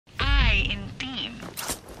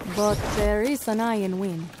But there is an iron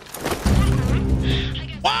win.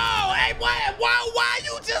 Whoa! Hey, why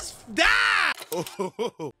you just die?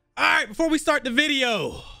 All right, before we start the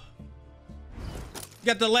video,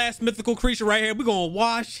 got the last mythical creature right here. We're gonna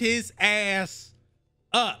wash his ass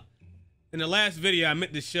up. In the last video, I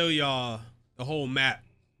meant to show y'all the whole map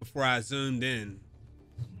before I zoomed in.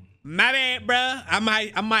 My bad, bruh. I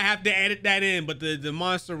might have to edit that in, but the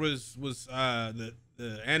monster was the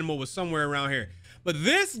animal was somewhere around here. But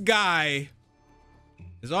this guy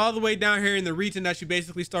is all the way down here in the region that you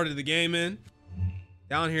basically started the game in.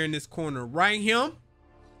 Down here in this corner, right here.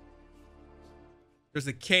 There's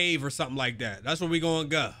a cave or something like that. That's where we gonna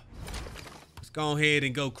go. Let's go ahead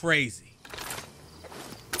and go crazy.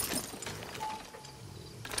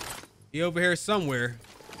 He over here somewhere.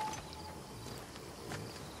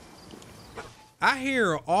 I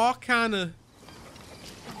hear all kind of.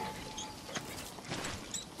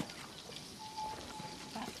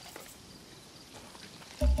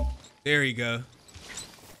 There you go.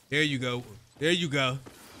 There you go. There you go.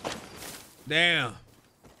 Damn.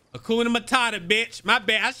 Akuna Matata, bitch. My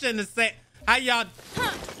bad. I shouldn't have said. How y'all?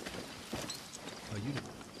 Oh,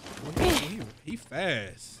 he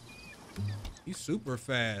fast. He's super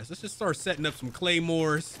fast. Let's just start setting up some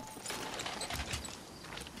claymores.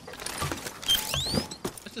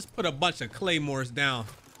 Let's just put a bunch of claymores down.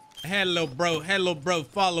 I had a little bro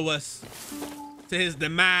follow us to his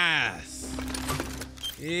demise.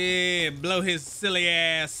 Yeah, blow his silly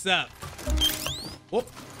ass up. Whoop.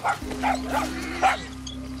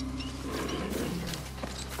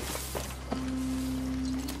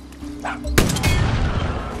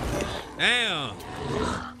 Damn.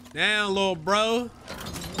 Damn, little bro.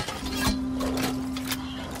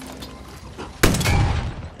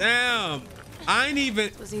 Damn. I ain't even.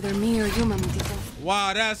 It was either me or you, Mamutito.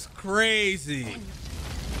 Wow, that's crazy.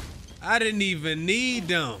 I didn't even need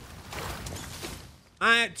them.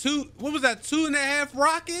 I had what was that, 2.5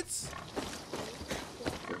 rockets?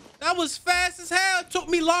 That was fast as hell. It took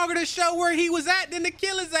me longer to show where he was at than to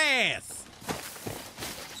kill his ass.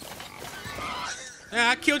 Yeah,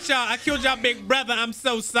 I killed y'all big brother. I'm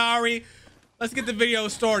so sorry. Let's get the video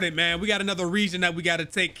started, man. We got another region that we got to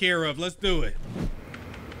take care of. Let's do it.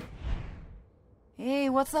 Hey,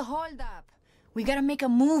 what's the holdup? We gotta make a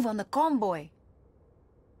move on the convoy.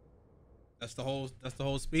 That's the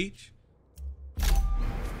whole speech.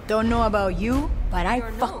 Don't know about you, but I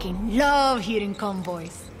fucking love hitting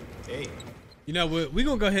convoys. Hey. You know what? We're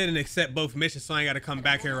gonna go ahead and accept both missions so I ain't gotta come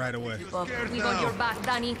back here right away. Well, we got your back,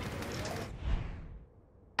 Dani.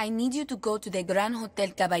 I need you to go to the Gran Hotel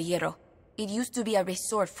Caballero. It used to be a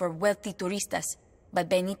resort for wealthy turistas, but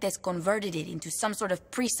Benitez converted it into some sort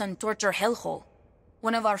of prison torture hellhole.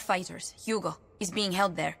 One of our fighters, Hugo, is being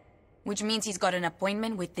held there, which means he's got an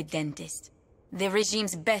appointment with the dentist, the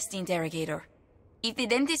regime's best interrogator. If the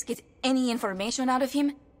dentist gets any information out of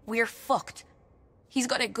him, we're fucked. He's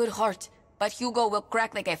got a good heart, but Hugo will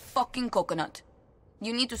crack like a fucking coconut.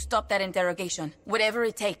 You need to stop that interrogation, whatever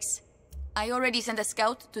it takes. I already sent a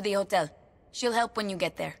scout to the hotel. She'll help when you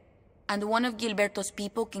get there. And one of Gilberto's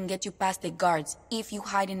people can get you past the guards if you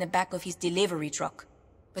hide in the back of his delivery truck.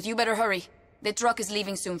 But you better hurry. The truck is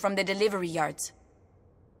leaving soon from the delivery yards.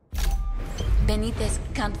 Benitez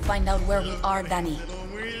can't find out where we are, Dani.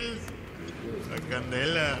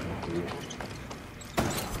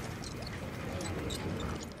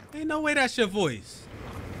 Ain't no way that's your voice.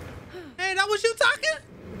 Hey, that was you talking?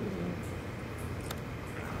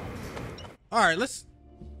 All right,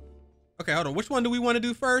 okay, hold on. Which one do we want to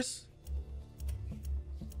do first?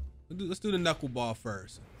 Let's do the knuckleball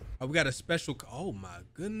first. Oh, we got a special. Oh my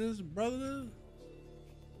goodness, brother.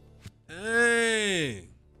 Dang.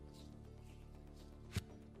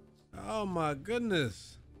 Oh my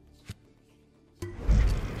goodness.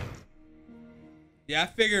 Yeah, I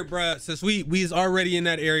figured, bruh, since we's already in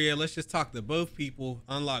that area, let's just talk to both people,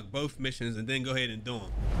 unlock both missions, and then go ahead and do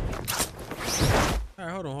them. All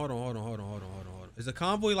right, hold on. Is the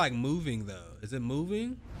convoy like moving though? Is it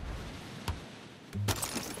moving?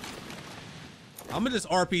 I'm gonna just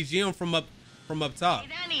RPG him from up top.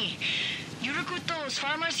 Hey, Dani, you recruit those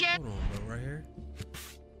farmers yet? Hold on, bro, right here.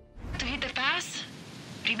 To hit the pass?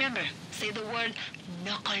 Remember, say the word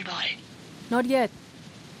Knuckleball. Not yet.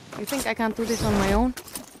 You think I can't do this on my own?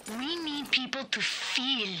 We need people to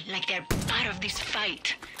feel like they're part of this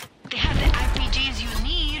fight. They have the RPGs you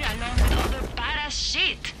need along with other badass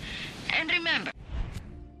shit. And remember,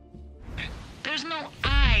 there's no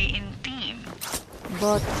I in team.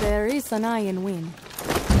 But there is an iron win.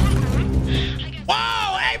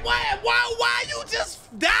 Whoa! Hey, why you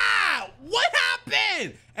just died? What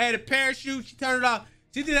happened? Hey, the parachute, she turned it off.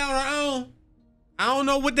 She did it on her own. I don't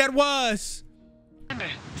know what that was.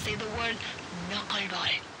 Remember, say the word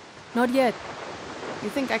Knuckleball. Not yet. You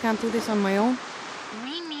think I can't do this on my own?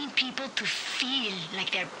 We need people to feel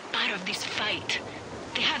like they're part of this fight.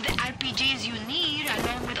 They have the RPGs you need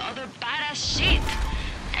along with other badass shit.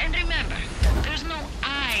 And remember, there's no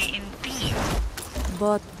I in team.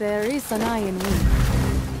 But there is an I in me.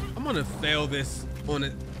 I'm gonna fail this on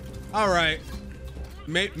it. All right.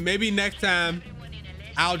 Maybe next time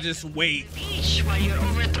I'll just wait. While you're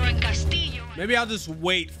overthrowing Castillo. Maybe I'll just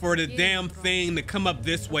wait for the damn thing to come up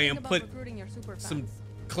this way and put some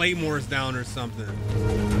claymores down or something.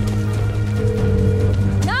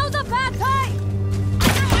 Now the bad time!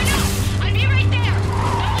 I know! I'll be right there!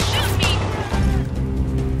 Don't shoot me!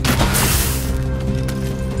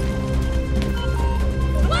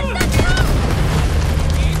 What's that now?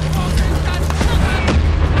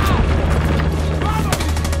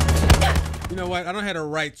 You know what? I don't have the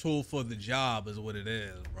right tool for the job is what it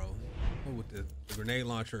is, bro. With the grenade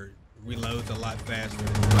launcher reloads a lot faster.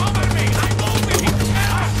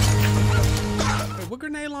 Wait, what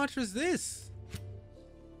grenade launcher is this?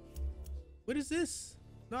 What is this?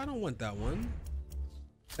 No, I don't want that one.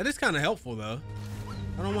 That is kind of helpful though.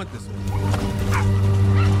 I don't want this one.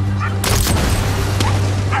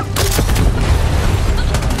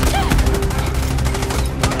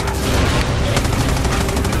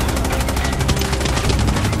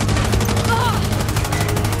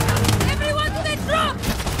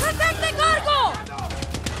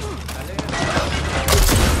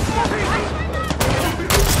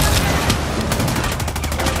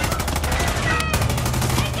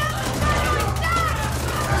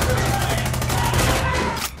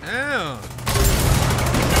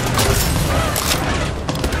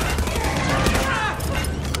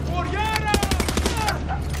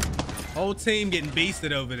 Whole team getting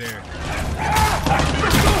beasted over there.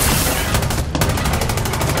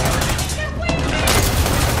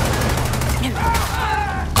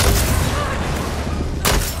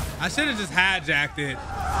 I should have just hijacked it.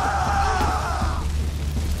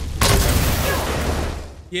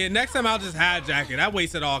 Yeah, next time I'll just hijack it. I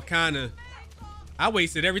wasted I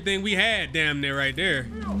wasted everything we had damn near right there.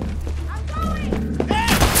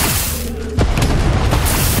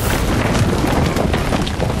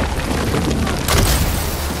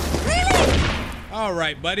 All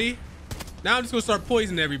right, buddy. Now I'm just gonna start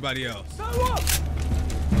poisoning everybody else.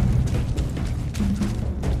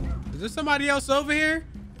 Is there somebody else over here?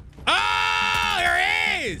 Oh, there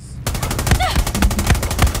is!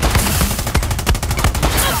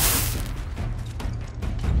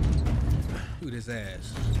 Shoot his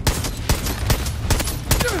ass.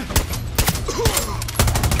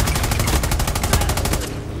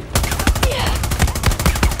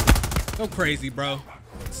 Go crazy, bro.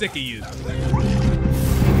 Sick of you.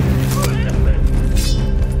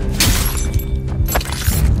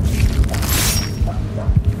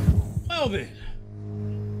 Well then,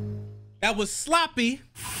 that was sloppy,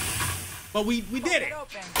 but we did it.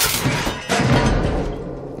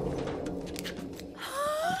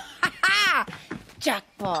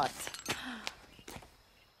 Jackpot.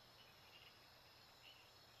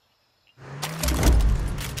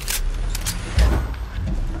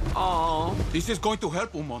 Oh, this is going to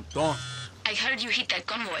help un montón. I heard you hit that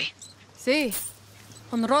convoy. See,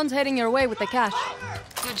 Honron's heading your way with the cash.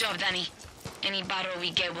 Good job, Dani. Any battle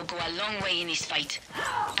we get will go a long way in this fight.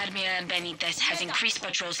 Admiral Benitez has increased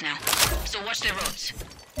patrols now, so watch the roads.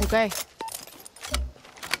 Okay.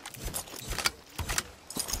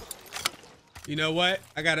 You know what?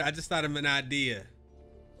 I just thought of an idea.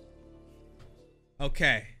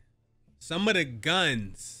 Okay. Some of the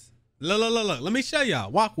guns. Look. Let me show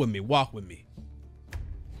y'all. Walk with me.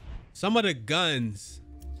 Some of the guns,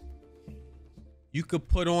 you could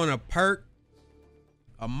put on a perk,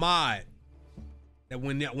 a mod, that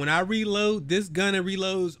when I reload, this gun, it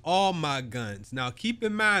reloads all my guns. Now, keep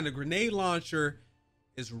in mind, the grenade launcher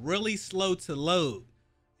is really slow to load.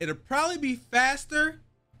 It'll probably be faster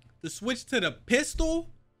to switch to the pistol,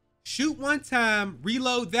 shoot one time,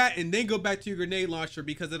 reload that, and then go back to your grenade launcher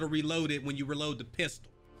because it'll reload it when you reload the pistol.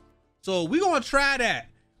 So we're gonna try that.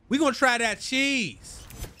 We're gonna try that cheese.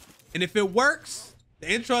 And if it works,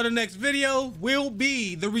 the intro to the next video will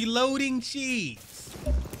be the reloading cheese.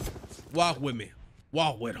 Walk with me.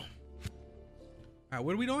 Walk with them. All right,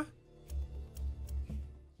 what are we doing?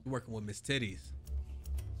 We're working with Miss Titties.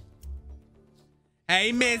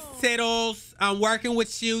 Hey, Miss Tittles. I'm working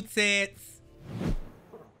with you, tits.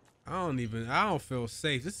 I don't feel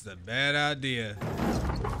safe. This is a bad idea.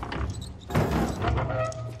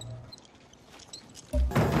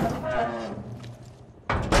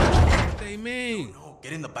 What they mean? No,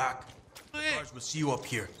 get in the back. Hey. We'll see you up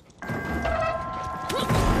here.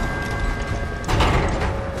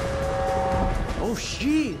 Oh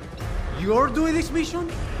shit! You're doing this mission?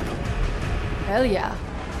 Hell yeah.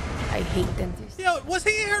 I hate dentists. Yo, was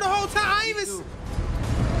he in here the whole time? I even...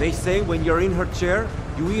 They say when you're in her chair,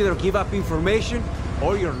 you either give up information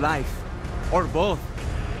or your life. Or both.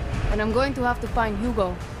 And I'm going to have to find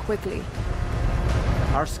Hugo quickly.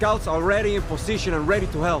 Our scouts are already in position and ready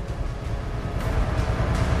to help.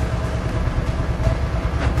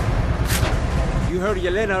 You heard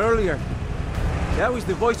Yelena earlier. That was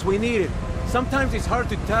the voice we needed. Sometimes it's hard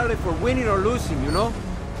to tell if we're winning or losing, you know?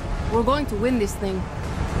 We're going to win this thing.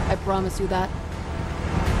 I promise you that.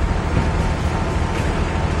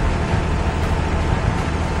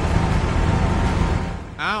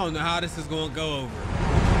 I don't know how this is going to go over.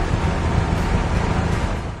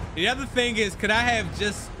 The other thing is, could I have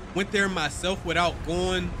just went there myself without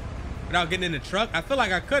getting in the truck? I feel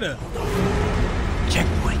like I could have.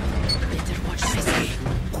 Checkpoint. Better watch what I say.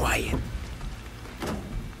 Quiet.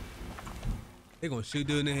 They're going to shoot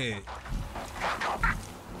dude in the head.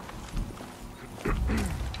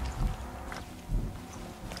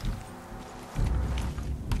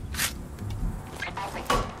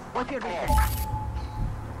 What's your name?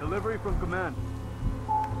 Delivery from command.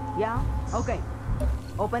 Yeah? Okay.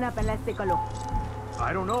 Open up and let's take a look.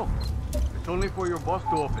 I don't know. It's only for your boss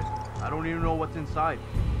to open. I don't even know what's inside.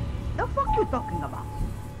 The fuck you talking about?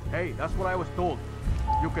 Hey, that's what I was told.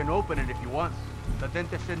 You can open it if you want. The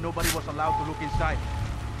dentist said nobody was allowed to look inside.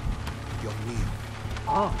 Yo, Neil.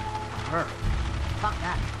 Oh, her. Fuck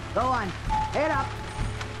that. Go on. Head up.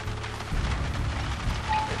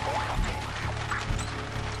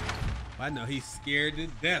 I know he's scared to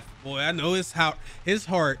death. Boy, I know his heart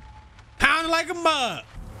pounding like a mug.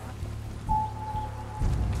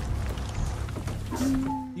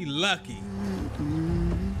 He lucky.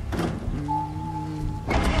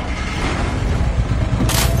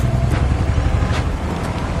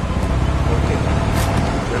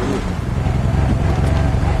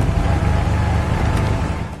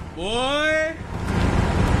 Boy,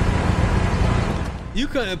 you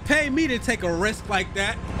couldn't pay me to take a risk like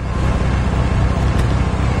that.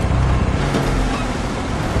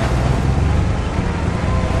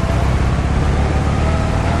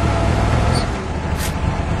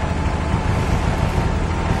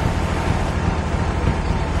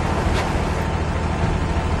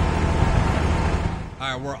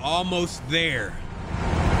 All right, we're almost there.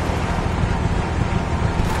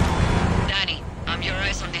 Danny, I'm your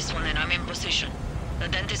eyes on this one and I'm in position. The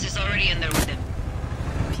dentist is already in there with him.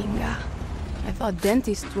 Pinga. I thought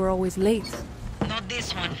dentists were always late. Not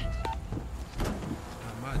this one.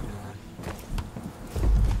 Not my dinner.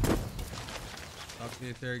 Stop the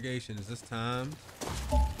interrogation. Is this time?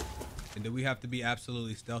 And do we have to be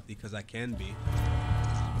absolutely stealthy? Because I can be.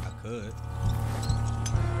 I could.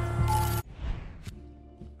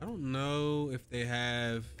 I don't know if they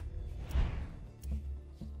have...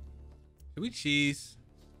 Should we cheese?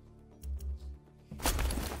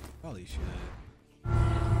 Probably should.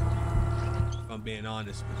 If I'm being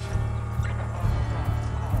honest with you.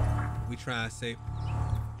 We try and save...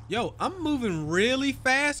 Yo, I'm moving really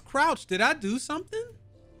fast crouch. Did I do something?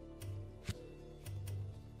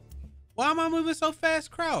 Why am I moving so fast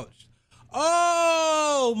crouched?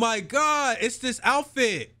 Oh my God. It's this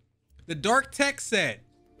outfit. The dark tech set.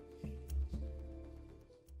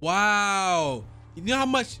 Wow. You know how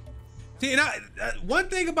much... See, and one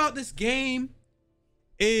thing about this game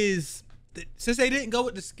is that since they didn't go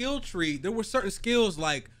with the skill tree, there were certain skills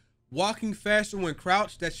like walking faster when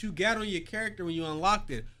crouched that you got on your character when you unlocked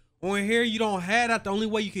it. On here, you don't have that. The only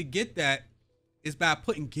way you could get that is by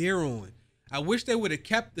putting gear on. I wish they would have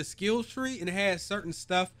kept the skill tree and had certain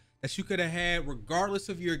stuff that you could have had regardless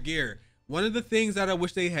of your gear. One of the things that I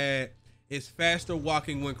wish they had is faster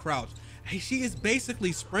walking when crouched. Hey, she is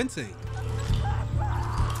basically sprinting.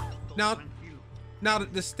 Now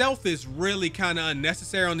the stealth is really kind of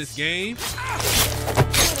unnecessary on this game.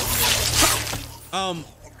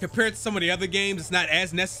 Compared to some of the other games, it's not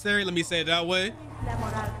as necessary. Let me say it that way.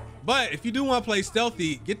 But if you do want to play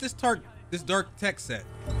stealthy, get this dark tech set.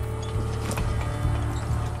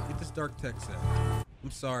 Get this dark tech set.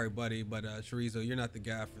 I'm sorry, buddy, but Chorizo, you're not the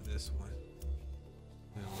guy for this one.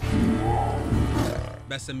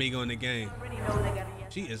 Best amigo in the game.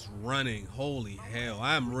 She is running. Holy hell.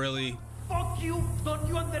 I'm really... Fuck you! Don't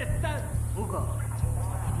you understand? Hugo,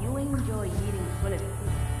 if you enjoy eating bullet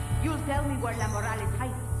food, you'll tell me where La Morales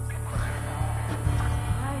hides.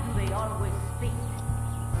 Why do they always speak?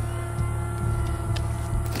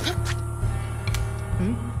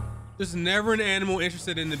 There's never an animal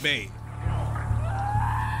interested in the bait.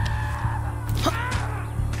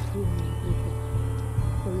 you, Mamutito,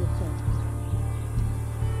 for your service.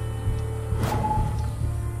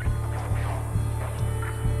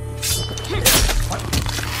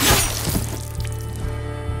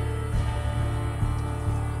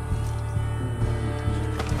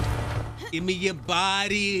 Give me your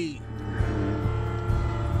body.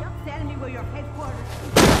 Just tell me where your headquarters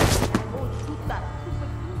is. I won't shoot that stupid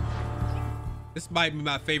fool. This might be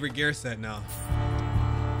my favorite gear set now.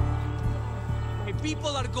 My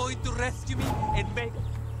people are going to rescue me and make...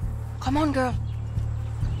 Come on, girl.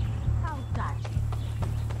 How touching.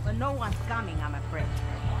 But no one's coming, I'm afraid.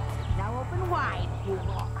 Now open wide,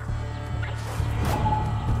 Hugo.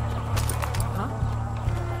 Huh?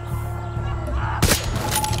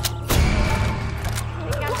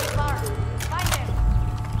 Take out the car. Find them.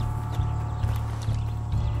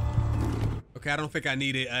 Okay, I don't think I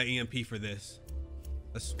needed EMP for this.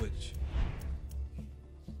 Let's switch.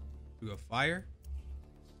 We go fire.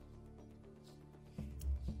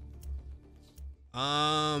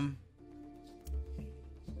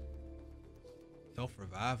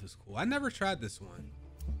 Self-revive is cool. I never tried this one.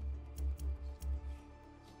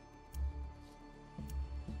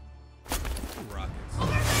 Rockets.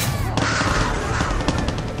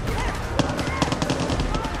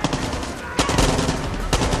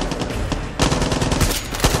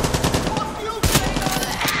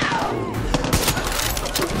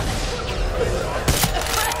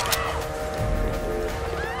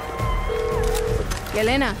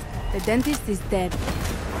 Yelena, the dentist is dead.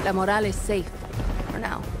 La Moral is safe. For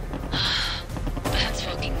now. That's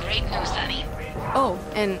fucking great news, Dani. Oh,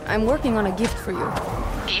 and I'm working on a gift for you.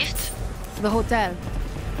 Gift? The hotel.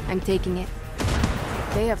 I'm taking it.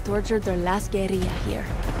 They have tortured their last guerilla here.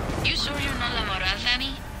 You sure you're not La Moral,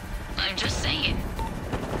 Dani? I'm just saying.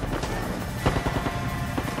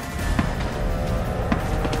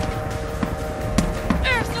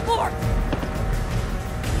 Air support!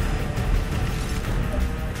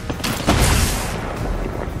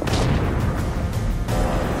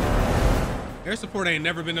 Air support ain't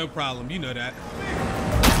never been no problem. You know that.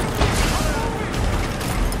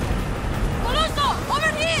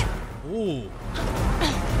 Over here! Ooh.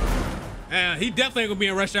 He definitely ain't gonna be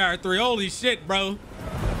in Rush Hour 3. Holy shit, bro.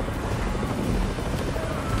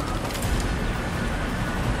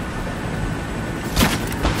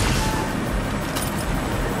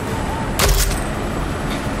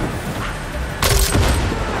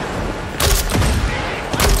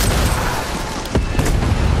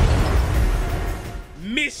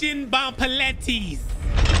 Mission Bompilettis.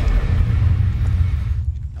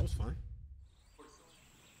 That was fun.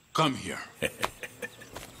 Come here.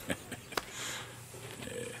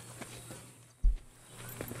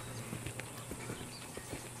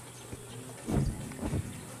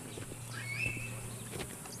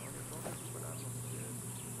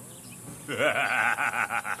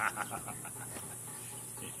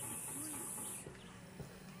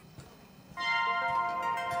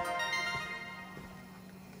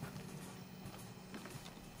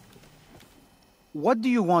 What do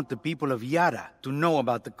you want the people of Yara to know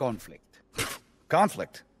about the conflict?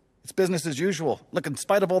 Conflict? It's business as usual. Look, in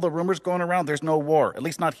spite of all the rumors going around, there's no war. At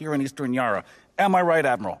least not here in Eastern Yara. Am I right,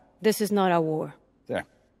 Admiral? This is not a war. There.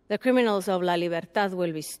 The criminals of La Libertad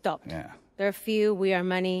will be stopped. Yeah. They're few, we are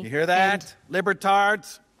many. You hear that?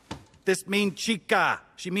 Libertards? This means chica.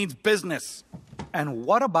 She means business. And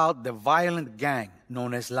what about the violent gang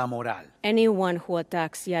known as La Moral? Anyone who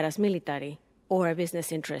attacks Yara's military or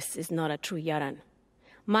business interests is not a true Yaran.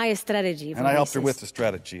 My strategy... And I helped her with the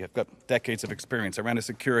strategy. I've got decades of experience. I ran a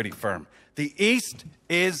security firm. The East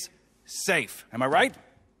is safe. Am I right?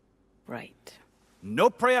 Right.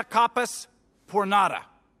 No prea capas por nada.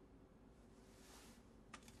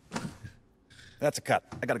 That's a cut.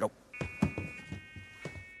 I gotta go.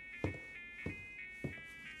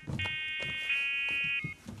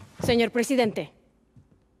 Señor Presidente.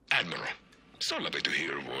 Admiral, so lovely to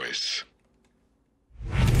hear your voice.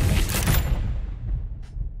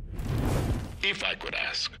 If I could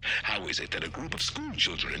ask, how is it that a group of school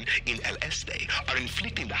children in El Este are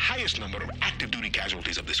inflicting the highest number of active duty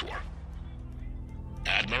casualties of this war?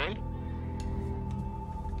 Admiral?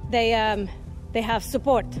 They have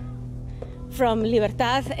support from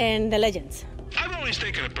Libertad and the Legends. I've always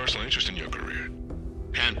taken a personal interest in your career.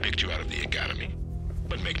 Handpicked you out of the academy.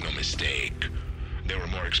 But make no mistake, there were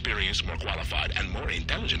more experienced, more qualified, and more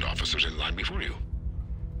intelligent officers in line before you.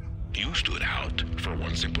 You stood out for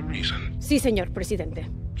one simple reason. Sí, señor Presidente.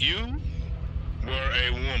 You were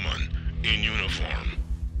a woman in uniform.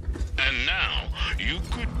 And now you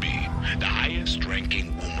could be the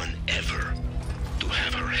highest-ranking woman ever to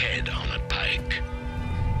have her head on a pike.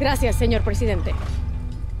 Gracias, señor Presidente.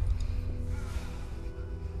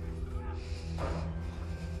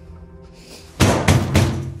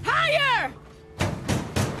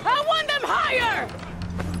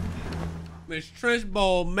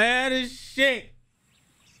 Trunchbull, mad as shit.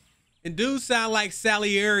 And dudes sound like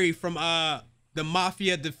Salieri from the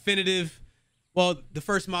Mafia Definitive, well, the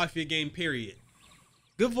first Mafia game, period.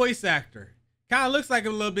 Good voice actor. Kind of looks like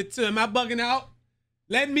him a little bit too. Am I bugging out?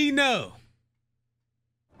 Let me know.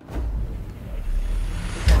 I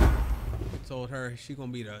told her she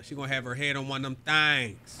gonna have her head on one of them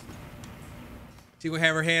things. She gonna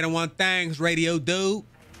have her head on one things, radio dude.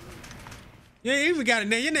 You ain't even got a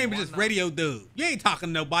name. Your name is just Radio Dude. You ain't talking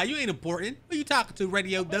to nobody. You ain't important. Who you talking to,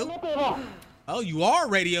 Radio Dude? Oh, you are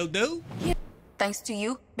Radio Dude. Thanks to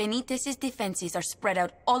you, Benitez's defenses are spread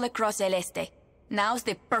out all across El Este. Now's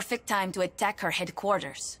the perfect time to attack her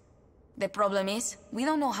headquarters. The problem is, we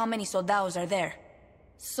don't know how many soldados are there.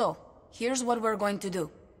 So, here's what we're going to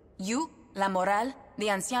do. You, La Moral, the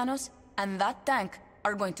Ancianos, and that tank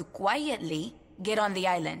are going to quietly get on the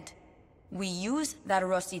island. We use that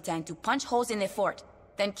Rossi tank to punch holes in the fort,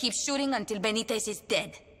 then keep shooting until Benitez is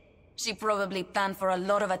dead. She probably planned for a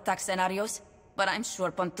lot of attack scenarios, but I'm sure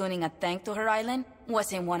pontooning a tank to her island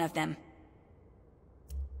wasn't one of them.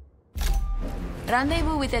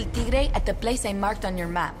 Rendezvous with El Tigre at the place I marked on your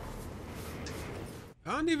map.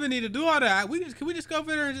 I don't even need to do all that. Can we just go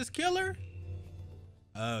over there and just kill her?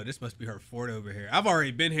 Oh, this must be her fort over here. I've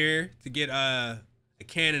already been here to get a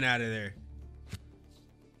cannon out of there.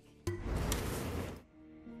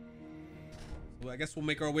 Well, I guess we'll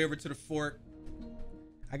make our way over to the fort.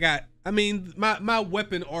 I mean, my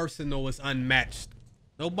weapon arsenal is unmatched.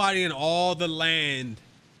 Nobody in all the land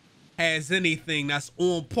has anything that's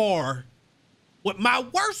on par with my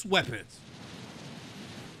worst weapons.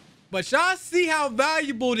 But y'all see how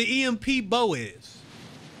valuable the EMP bow is.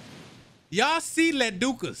 Y'all see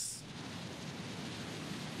Leducas.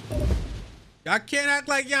 Y'all can't act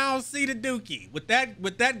like y'all don't see the dookie. With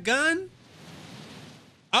that gun.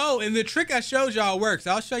 Oh, and the trick I showed y'all works.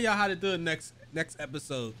 I'll show y'all how to do it next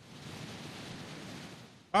episode.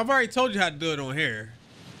 I've already told you how to do it on here.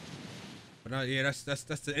 But yeah, that's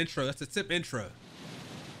the intro. That's the tip intro.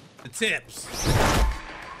 The tips.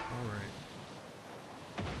 All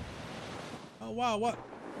right. Oh wow, what?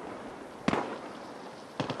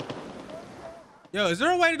 Yo, is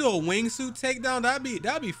there a way to do a wingsuit takedown?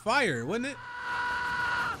 That'd be fire, wouldn't it?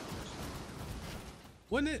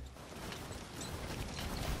 Wouldn't it?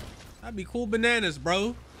 That'd be cool bananas,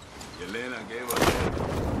 bro. Yelena gave us.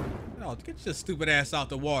 Oh, get your stupid ass out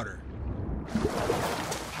the water.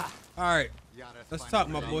 All right, let's talk,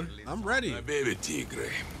 my boy. I'm ready. My baby Tigre.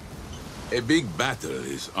 A big battle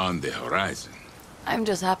is on the horizon. I'm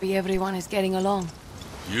just happy everyone is getting along.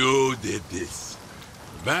 You did this.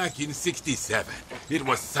 Back in '67, it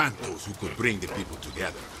was Santos who could bring the people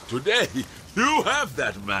together. Today, you have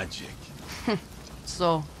that magic.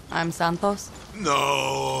 So, I'm Santos?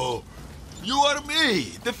 No! You are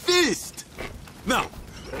me, the Fist! Now,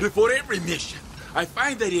 before every mission, I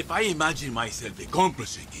find that if I imagine myself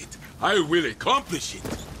accomplishing it, I will accomplish it.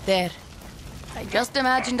 There. I just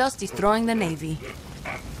imagined us destroying the Navy.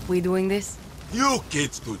 We doing this? You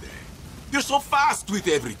kids today, you're so fast with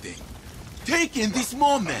everything. Take in this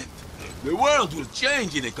moment. The world will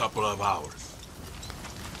change in a couple of hours.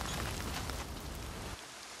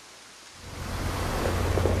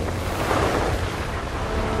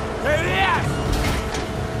 Guerillas!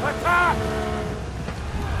 Attack!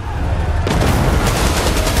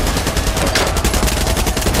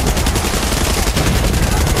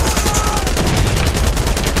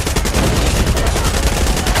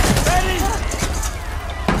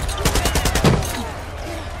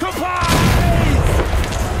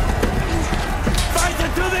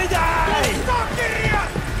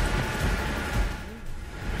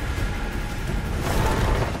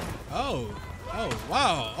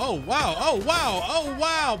 Oh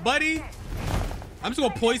wow, buddy. I'm just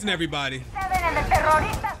gonna poison everybody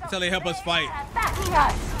until they help us fight.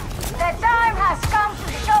 The time has come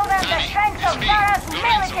to show them the strength of Yara's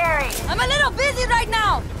military. I'm a little busy right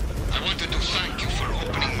now. I wanted to thank you for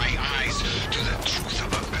opening my eyes to the truth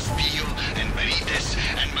about Castillo and Benitez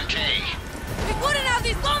and McKay. We couldn't have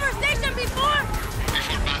this conversation before.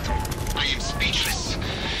 Before battle, I am speechless.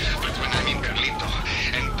 But when I'm in Carlito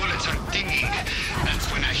and bullets are dinging, that's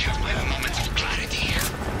when I have my moments of clarity.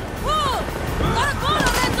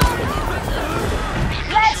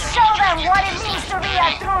 Let's show them what it means to be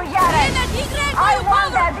a true Yara. I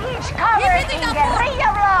want that beach covered in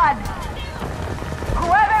guerrilla blood.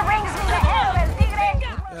 Whoever brings me the hell, El Tigre.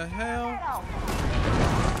 The hell?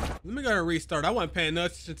 Let me go and restart. I wasn't paying no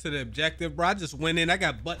attention to the objective, bro. I just went in. I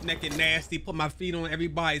got butt naked nasty, put my feet on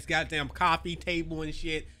everybody's goddamn coffee table and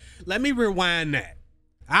shit. Let me rewind that.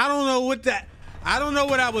 I don't know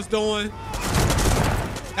what I was doing.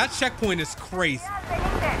 That checkpoint is crazy.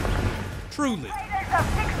 Truly.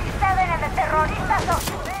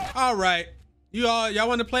 All right. Y'all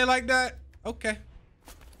want to play like that? Okay.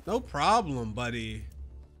 No problem, buddy.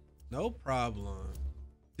 No problem.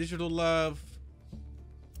 Digital love.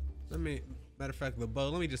 Matter of fact, LeBeau,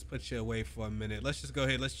 let me just put you away for a minute. Let's just go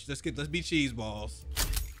ahead. Let's be cheese balls.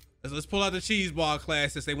 Let's pull out the cheese ball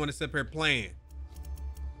class since they want to sit here playing.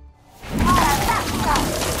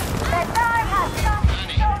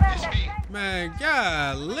 Man,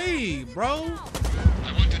 golly, bro.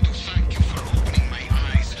 I wanted to thank you for opening my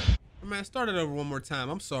eyes. Man, start it over one more time.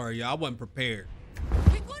 I'm sorry, y'all. I wasn't prepared.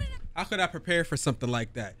 How could I prepare for something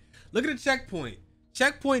like that? Look at the checkpoint.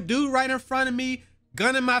 Checkpoint, dude right in front of me,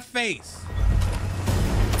 gun in my face.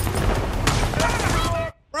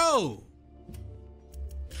 Bro.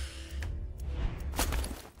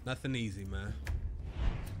 Nothing easy, man.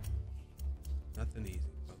 Nothing easy.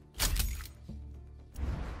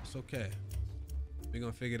 It's okay. We're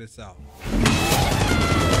gonna figure this out.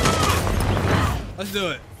 Let's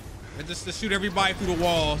do it. And just to shoot everybody through the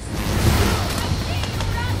walls.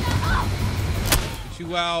 Get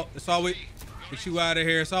you out. It's always get you out of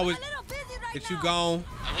here. It's always get you gone.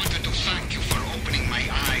 I wanted to thank you for opening my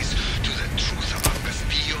eyes to the truth about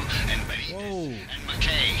Castillo and Benitez and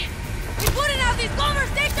McKay. We couldn't have this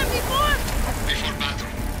conversation before. Before battle,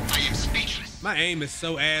 I am speechless. My aim is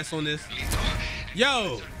so ass on this.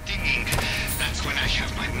 Yo. Digging. That's when I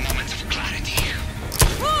have my moments of clarity.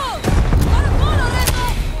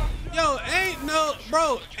 Yo,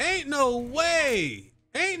 ain't no way.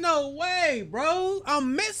 Ain't no way, bro.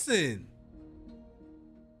 I'm missing.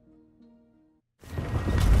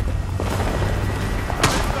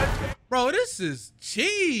 Bro, this is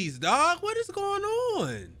cheese, dog. What is going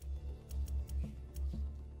on?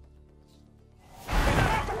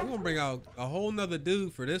 We're gonna bring out a whole nother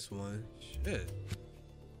dude for this one. Shit.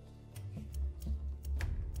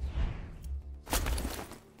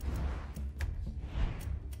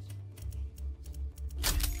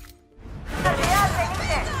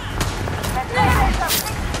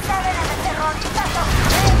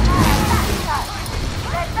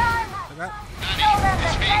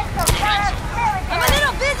 I'm a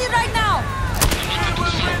little busy right now.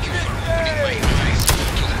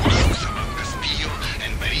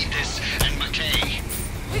 And Benitez and McKay.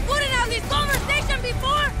 We couldn't have this conversation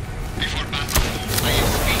before. Before battle, I am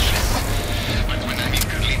speechless. But when I'm in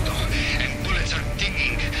Carlito and bullets are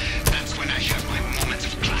digging, that's when I have my moments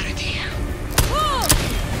of clarity. Cool.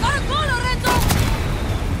 Gotta go, Lorenzo.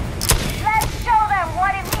 Let's show them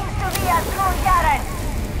what it means to be a true Yaran.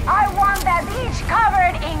 I want the beach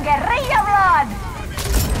covered in guerrilla blood.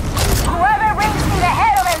 Whoever brings me the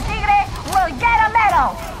head of El Tigre will get a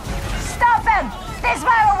medal. Stop him! This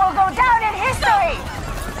battle will go down in history!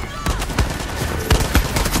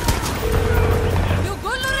 You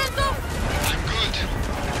good, Lorenzo? I'm good.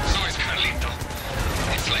 So is Carlito.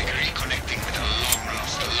 It's like reconnecting with a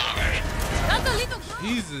long-lost lover. That's a little...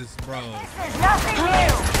 Jesus, bro. This is nothing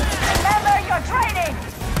new. Remember your training.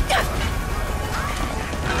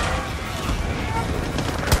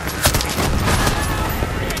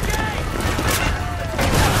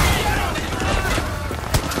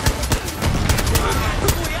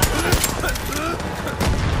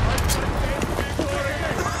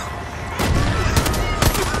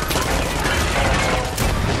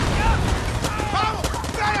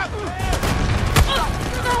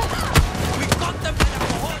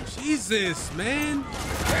 Jesus, man.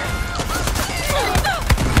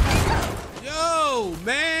 Yo,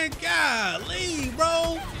 man, golly,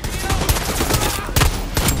 bro.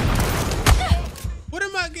 What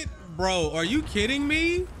am I getting? Bro, are you kidding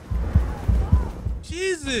me?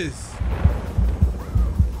 Jesus.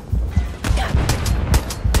 I'm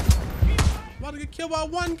about to get killed by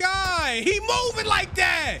one guy. He moving like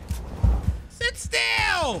that. Sit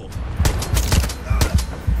still.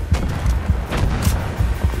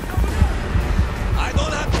 I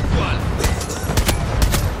don't have to run.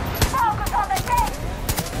 Focus on the tank.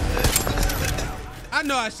 I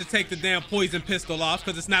know I should take the damn poison pistol off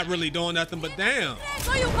because it's not really doing nothing but damn.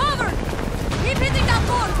 So you covered. Keep hitting that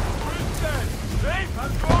ball.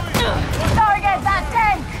 Target that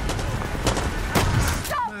tank.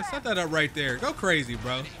 Man, set that up right there. Go crazy,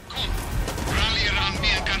 bro. Rally around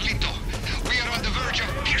me and Carlito. We are on the verge of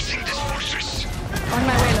piercing this fortress. On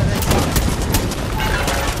my way, Lorenzo.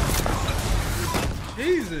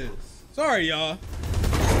 Jesus. Sorry, y'all.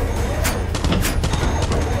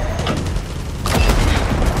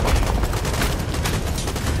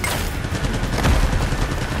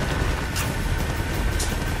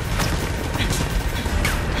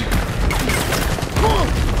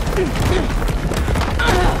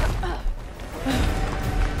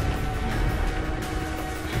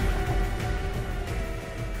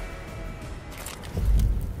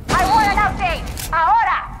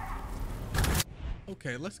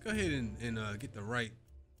 Okay, let's go ahead and get the right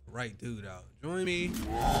dude out. Join me.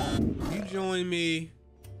 You join me.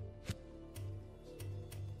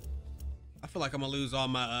 I feel like I'm gonna lose all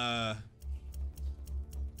my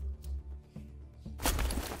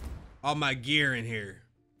gear in here.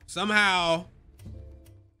 Somehow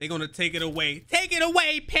they're gonna take it away. Take it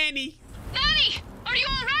away, Penny. Dani, are you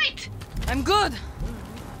all right? I'm good.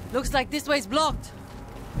 Looks like this way's blocked.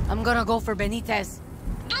 I'm gonna go for Benitez.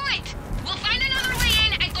 Do it! We'll find another way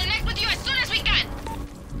in and connect with you as soon as we can.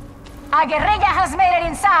 A guerrilla has made it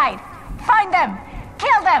inside. Find them.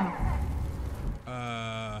 Kill them.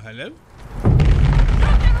 Hello?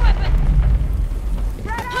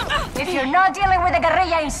 If you're not dealing with a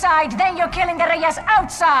guerrilla inside, then you're killing guerrillas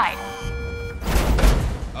outside.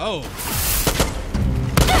 Oh.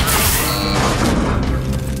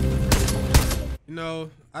 You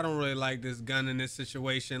know, I don't really like this gun in this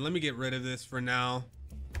situation. Let me get rid of this for now.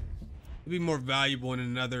 It'd be more valuable in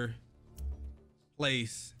another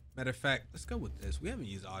place. Matter of fact, let's go with this. We haven't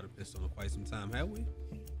used auto pistol in quite some time, have we?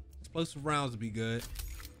 Explosive rounds would be good.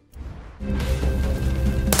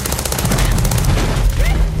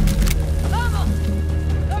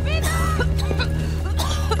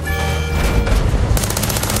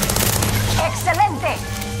 Excelente!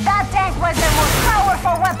 That tank was the most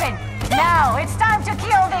powerful weapon. Now it's time to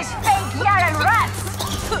kill these fake Yara rats.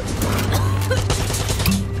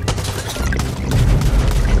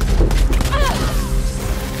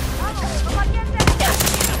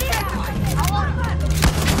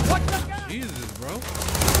 Jesus, bro.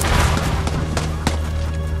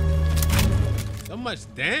 So much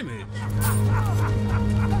damage.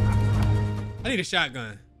 I need a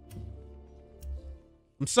shotgun.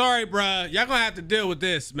 I'm sorry, bruh. Y'all gonna have to deal with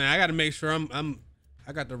this, man. I gotta make sure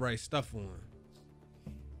I got the right stuff on.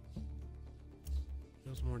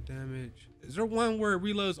 Deals more damage. Is there one where it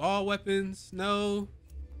reloads all weapons? No.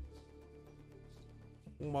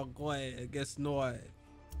 Oh my god, I guess not.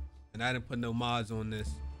 And I didn't put no mods on this.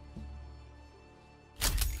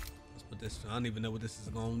 Let's put this. I don't even know what this is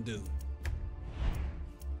gonna do.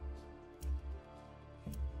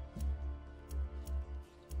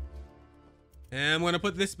 And I'm gonna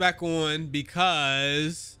put this back on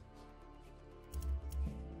because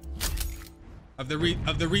of the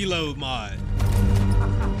reload mod.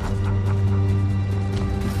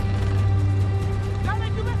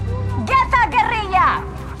 Get the guerrilla!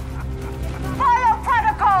 Follow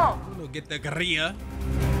protocol! Get the guerrilla.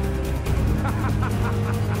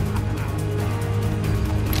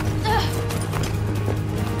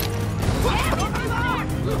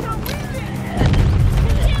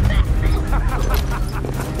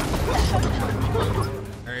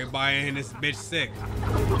 Everybody in this bitch sick.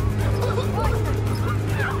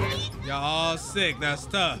 Y'all all sick. That's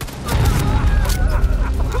tough.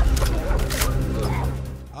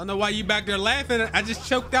 I don't know why you back there laughing. I just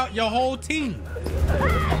choked out your whole team.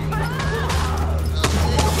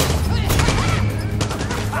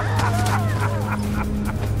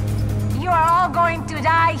 You are all going to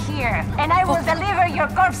die here, and I will deliver your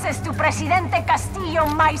corpses to Presidente Castillo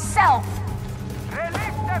myself.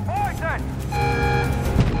 Release the poison!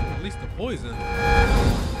 Release the poison?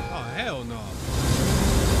 Oh, hell no.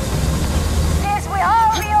 This will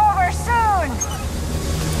all be over soon!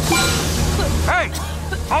 Hey!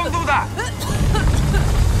 Don't do that!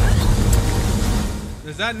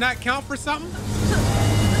 Does that not count for something?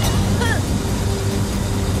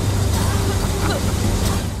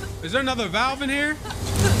 Is there another valve in here?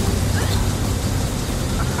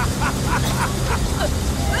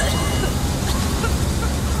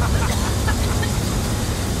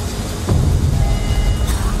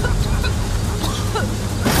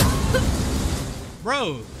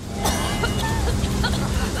 Bro.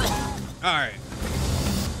 All right.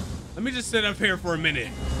 Let me just sit up here for a minute.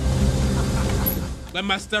 Let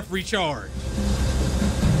my stuff recharge.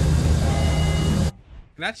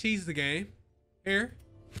 Can I cheese the game? Here.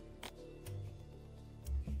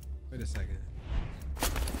 Wait a second.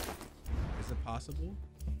 Is it possible?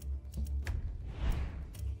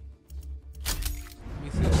 Let me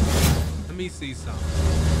see. Let me see something.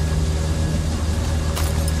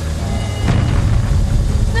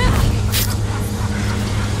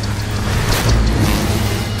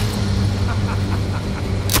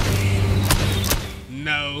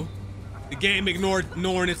 No. The game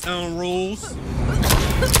ignoring its own rules.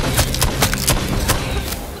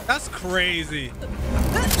 That's crazy.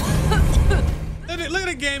 Look at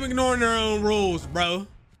the game ignoring their own rules, bro.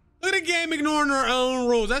 Look at the game ignoring their own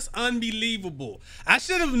rules. That's unbelievable. I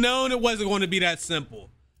should have known it wasn't going to be that simple.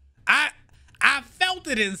 I felt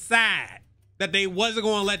it inside that they wasn't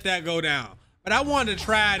going to let that go down, but I wanted to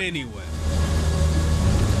try it anyway.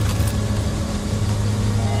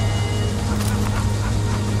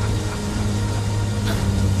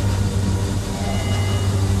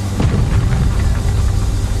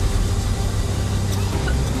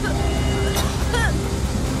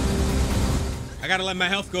 gotta let my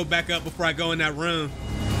health go back up before I go in that room.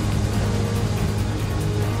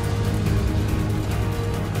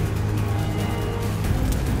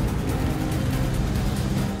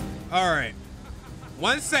 All right,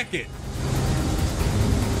 1 second.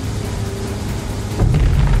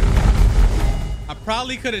 I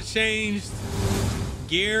probably could have changed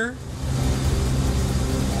gear.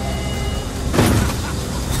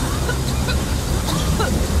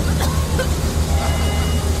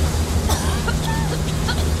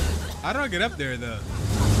 How do I get up there though?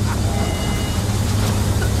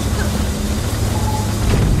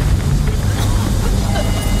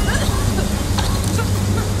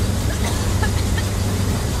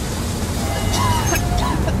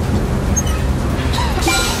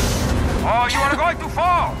 Oh, you are going to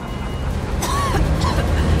fall!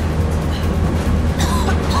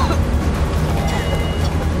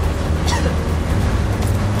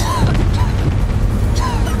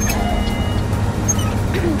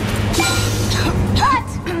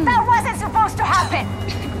 That wasn't supposed to happen!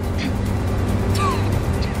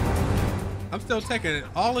 I'm still taking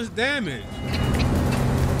all this damage.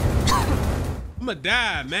 I'm gonna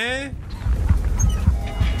die, man.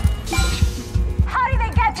 How did they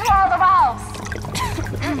get through all the valves?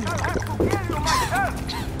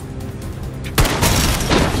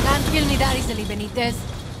 Can't kill me that easily, Benitez.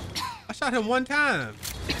 I shot him one time.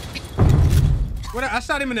 What? I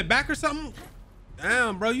shot him in the back or something?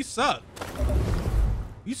 Damn, bro, you suck.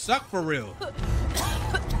 You suck for real.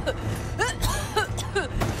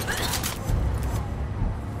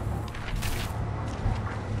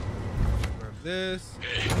 Grab this.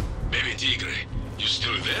 Hey, baby tigre, you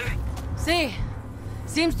still there? See,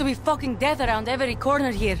 seems to be fucking death around every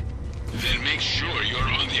corner here. Then make sure you're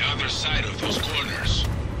on the other side of those corners.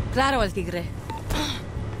 Claro, el tigre.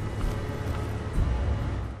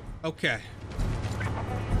 Okay.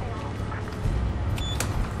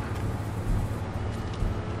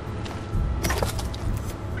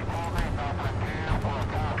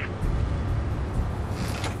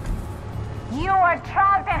 You are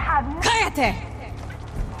trapped and have no— Cállate!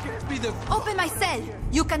 Open my cell.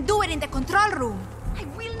 You can do it in the control room. I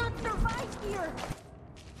will not survive here!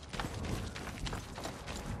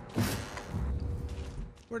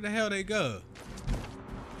 Where the hell they go?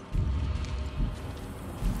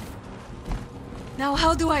 Now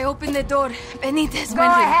how do I open the door? Benitez, Go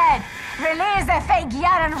ahead. Release the fake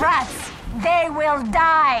Yaran rats. They will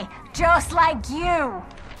die, just like you.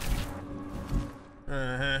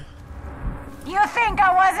 Uh-huh. You think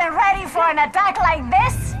I wasn't ready for an attack like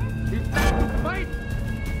this?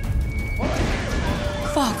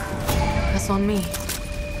 Fuck. That's on me.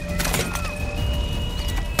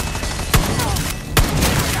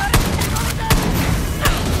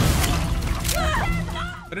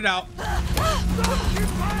 Put it out.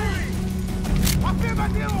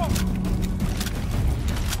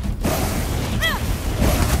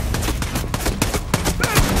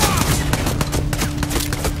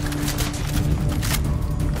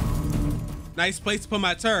 Nice place to put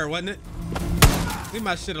my turret, wasn't it? Leave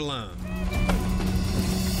my shit alone.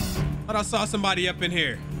 Thought I saw somebody up in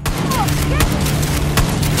here.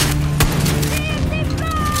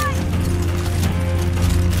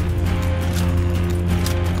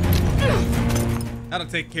 That'll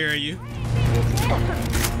take care of you.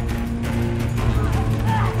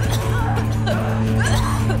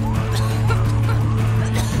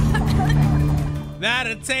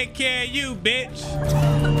 That'll take care of you, bitch.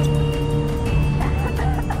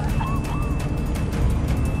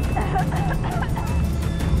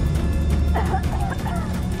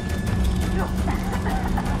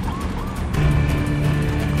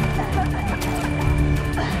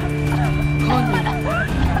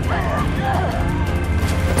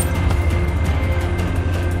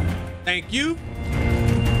 Thank you.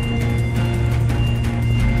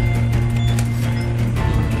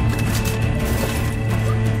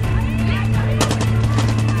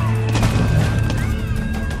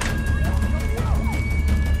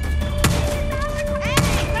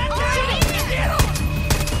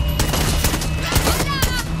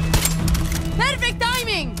 Perfect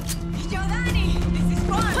timing! Yo, Dani, this is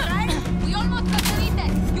fun, right? We almost got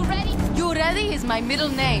Benitez. You ready? You ready is my middle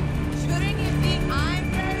name. Shouldn't you think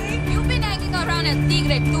I'm ready? You've been hanging around El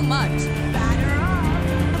Tigre too much. Batter up.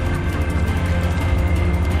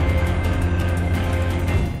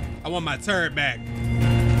 I want my turret back.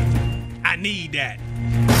 I need that.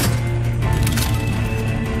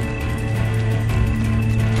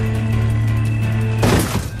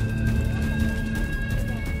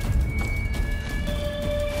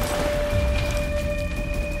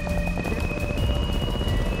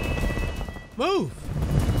 Move.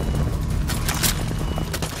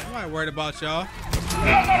 worried about y'all.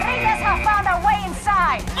 The guerrillas have found a way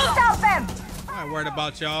inside. Stop them! I ain't worried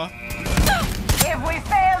about y'all. If we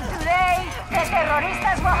fail today, the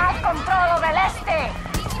terroristas will have control of El Este.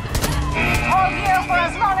 Hold here for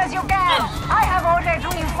as long as you can. I have ordered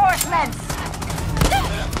reinforcements.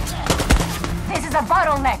 This is a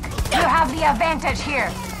bottleneck. You have the advantage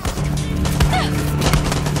here.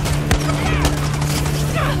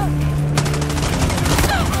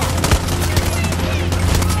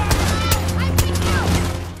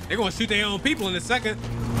 They're gonna shoot their own people in a second.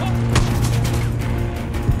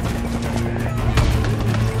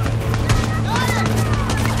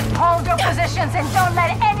 Hold your positions and don't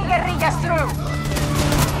let any guerrillas through.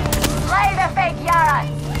 Slay the fake Yara.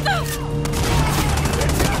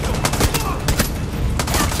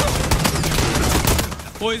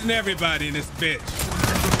 Poison everybody in this bitch.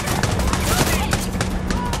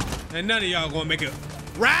 And none of y'all gonna make it.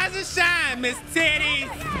 Rise and shine, Miss Titty.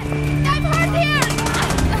 I'm hurt here.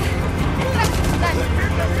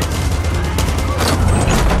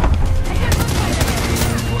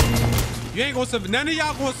 You ain't gonna survive. None of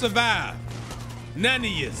y'all gonna survive. None of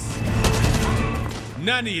yous.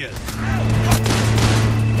 None of yous.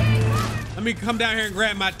 Let me come down here and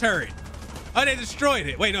grab my turret. Oh, they destroyed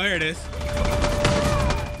it. Wait, no, here it is.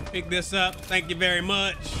 Pick this up. Thank you very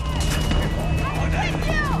much.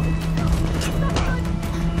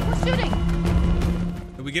 Who's shooting?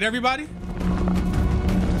 Did we get everybody?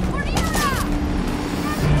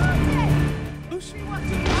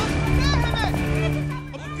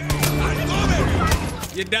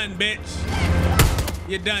 You're done, bitch.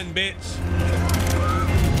 You're done, bitch.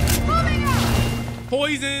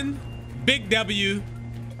 Poison, big W.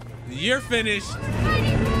 You're finished.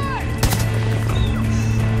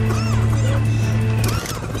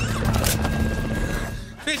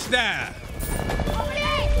 Fish dive. I'm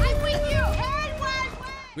with you.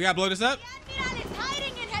 We gotta blow this up? Admiral is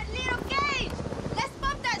hiding in her little cage. Let's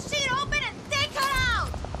pop that shit open and take her out.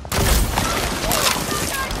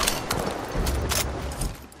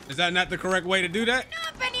 Is that not the correct way to do that? No,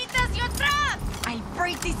 Benitez, you're trapped. I'll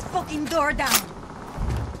break this fucking door down.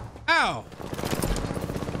 Ow.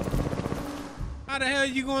 How the hell are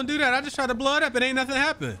you gonna do that? I just tried to blow it up and ain't nothing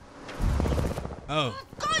happened. Oh.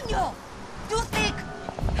 Coño! Too thick.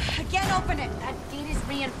 I can't open it. That gate is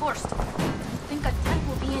reinforced. I think a tank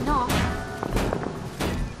will be enough.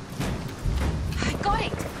 I got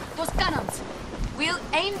it. Those cannons. We'll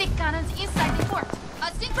aim the cannons inside the fort.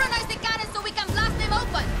 Synchronize the cannons so we can blast them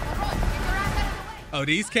open. Oh,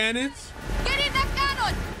 these cannons? Get in that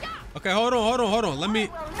cannon! Okay, hold on. Let me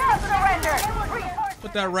Not surrender.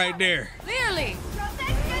 put that right there. Clearly.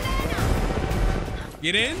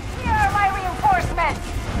 Get in? Here are my reinforcements.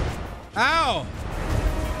 Ow!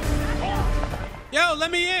 Yo,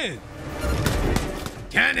 let me in.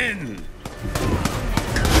 Cannon!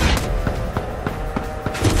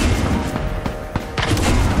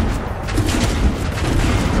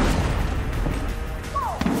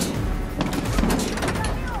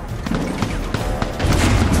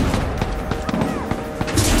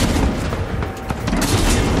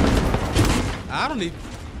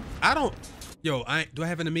 Yo, do I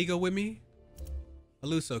have an amigo with me?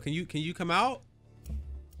 Aluso, can you come out?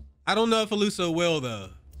 I don't know if Aluso will though.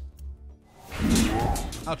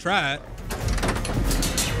 I'll try it.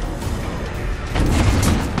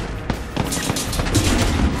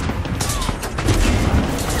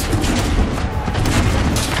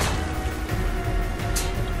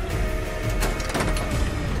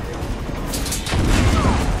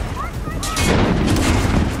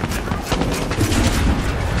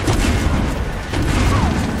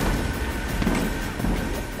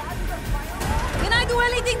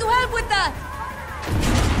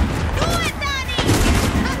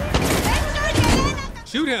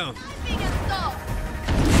 Shoot him.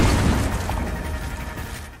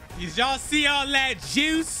 Did y'all see all that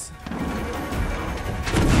juice?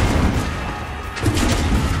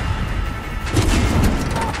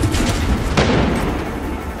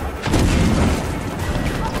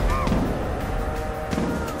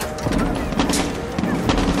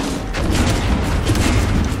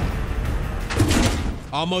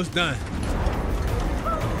 Almost done.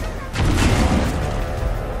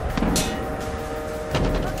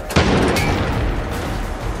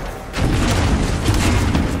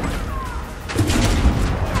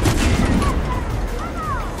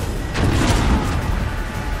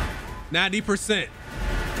 %.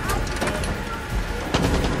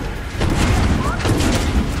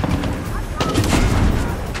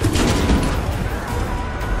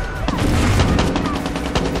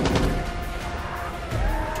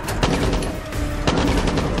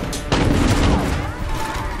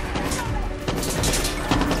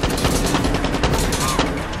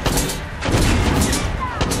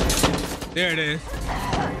 There it is.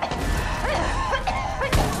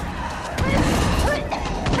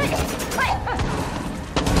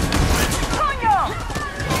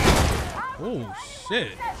 Oh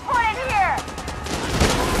shit. Put it here.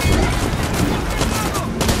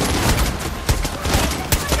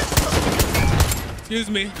 Excuse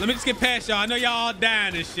me. Let me just get past y'all. I know y'all all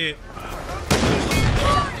dying and shit.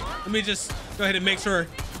 Let me just go ahead and make sure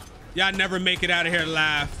y'all never make it out of here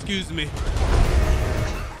alive. Excuse me.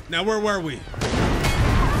 Now, where were we?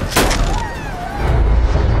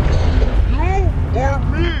 You or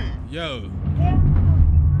me? Yo.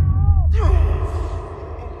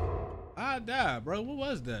 I died, bro. What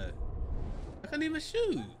was that? I couldn't even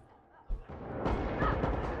shoot.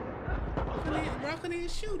 I couldn't even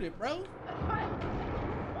shoot it, bro.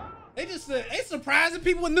 They just they surprising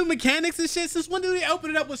people with new mechanics and shit. Since when do they open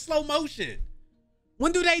it up with slow motion?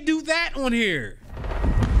 When do they do that on here?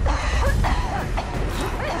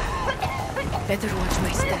 Better watch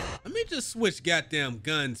my step. Let me just switch goddamn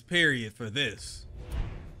guns, period, for this.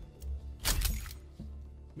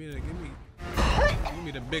 Give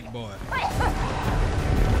me the big boy.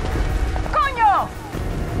 Coño!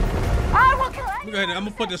 I will kill Go ahead, I'm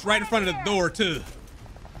gonna put this right in front of the door too.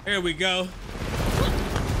 There we go.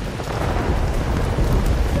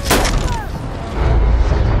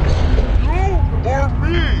 You or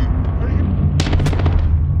me?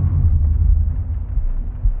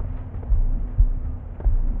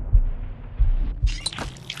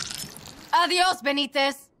 Adios,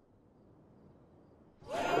 Benitez.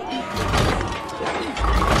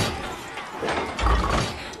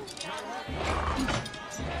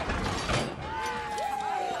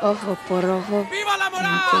 Ojo por ojo. ¡Viva la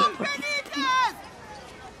moral!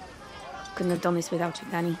 Couldn't have done this without you,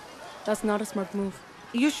 Dani. That's not a smart move.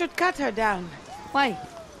 You should cut her down. Why?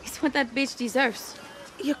 It's what that bitch deserves.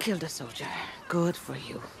 You killed a soldier. Good for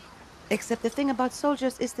you. Except the thing about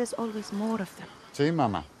soldiers is there's always more of them. See,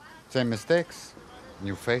 Mama. Same mistakes,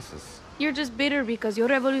 new faces. You're just bitter because your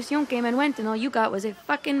revolution came and went and all you got was a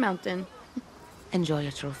fucking mountain. Enjoy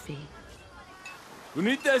your trophy.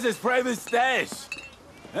 Benitez's private stash.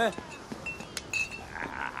 Huh?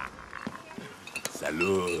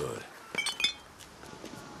 Salud.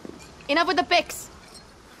 Enough with the pics.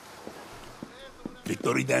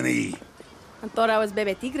 Victory, Dani. I thought I was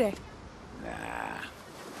Bebe Tigre. Nah.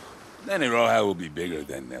 Dani Rojas will be bigger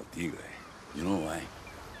than El Tigre. You know why?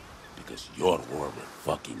 Because your war will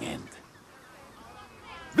fucking end.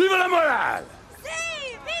 Viva la moral!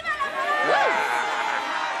 Sí, viva la moral!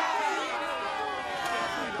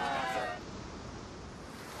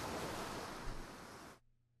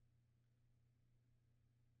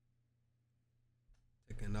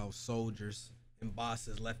 Taking out soldiers and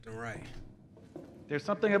bosses left and right. There's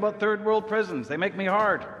something about third world prisons. They make me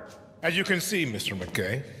hard. As you can see, Mr.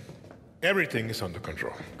 McKay, everything is under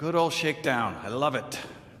control. Good old shakedown. I love it.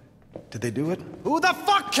 Did they do it? Who the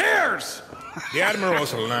fuck cares? The Admiral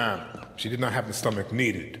was a lamb. She did not have the stomach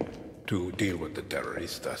needed to deal with the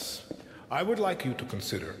terroristas. I would like you to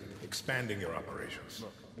consider expanding your operations.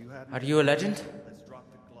 Are you a legend?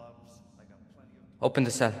 Open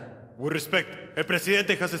the cell. With respect, El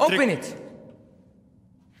Presidente has a strict... Open it!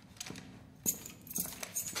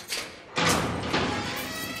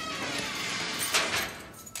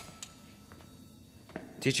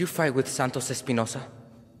 Did you fight with Santos Espinosa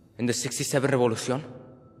in the 67 Revolution?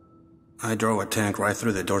 I drove a tank right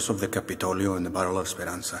through the doors of the Capitolio in the Battle of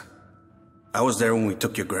Esperanza. I was there when we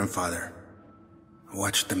took your grandfather. I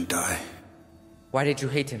watched them die. Why did you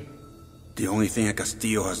hate him? The only thing a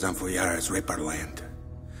Castillo has done for Yara is rape our land.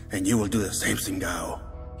 And you will do the same, Singao.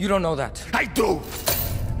 You don't know that. I do!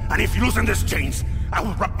 And if you loosen these chains, I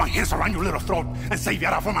will wrap my hands around your little throat and save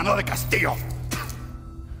Yara from another Castillo.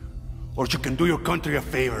 Or you can do your country a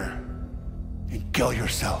favor and kill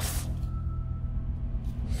yourself.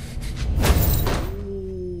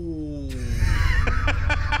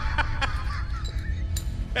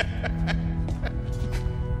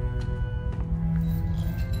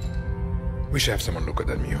 We should have someone look at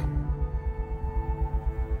that mule.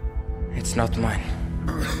 It's not mine.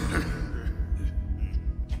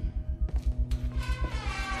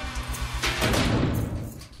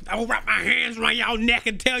 I will wrap my hands around y'all neck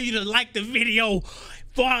and tell you to like the video.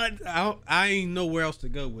 But I ain't nowhere else to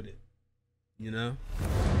go with it. You know?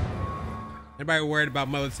 Everybody worried about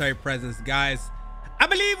military presence. Guys, I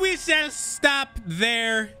believe we shall stop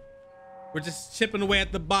there. We're just chipping away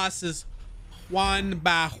at the bosses one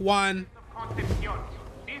by one.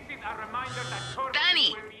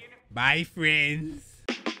 Dani! Bye, friends.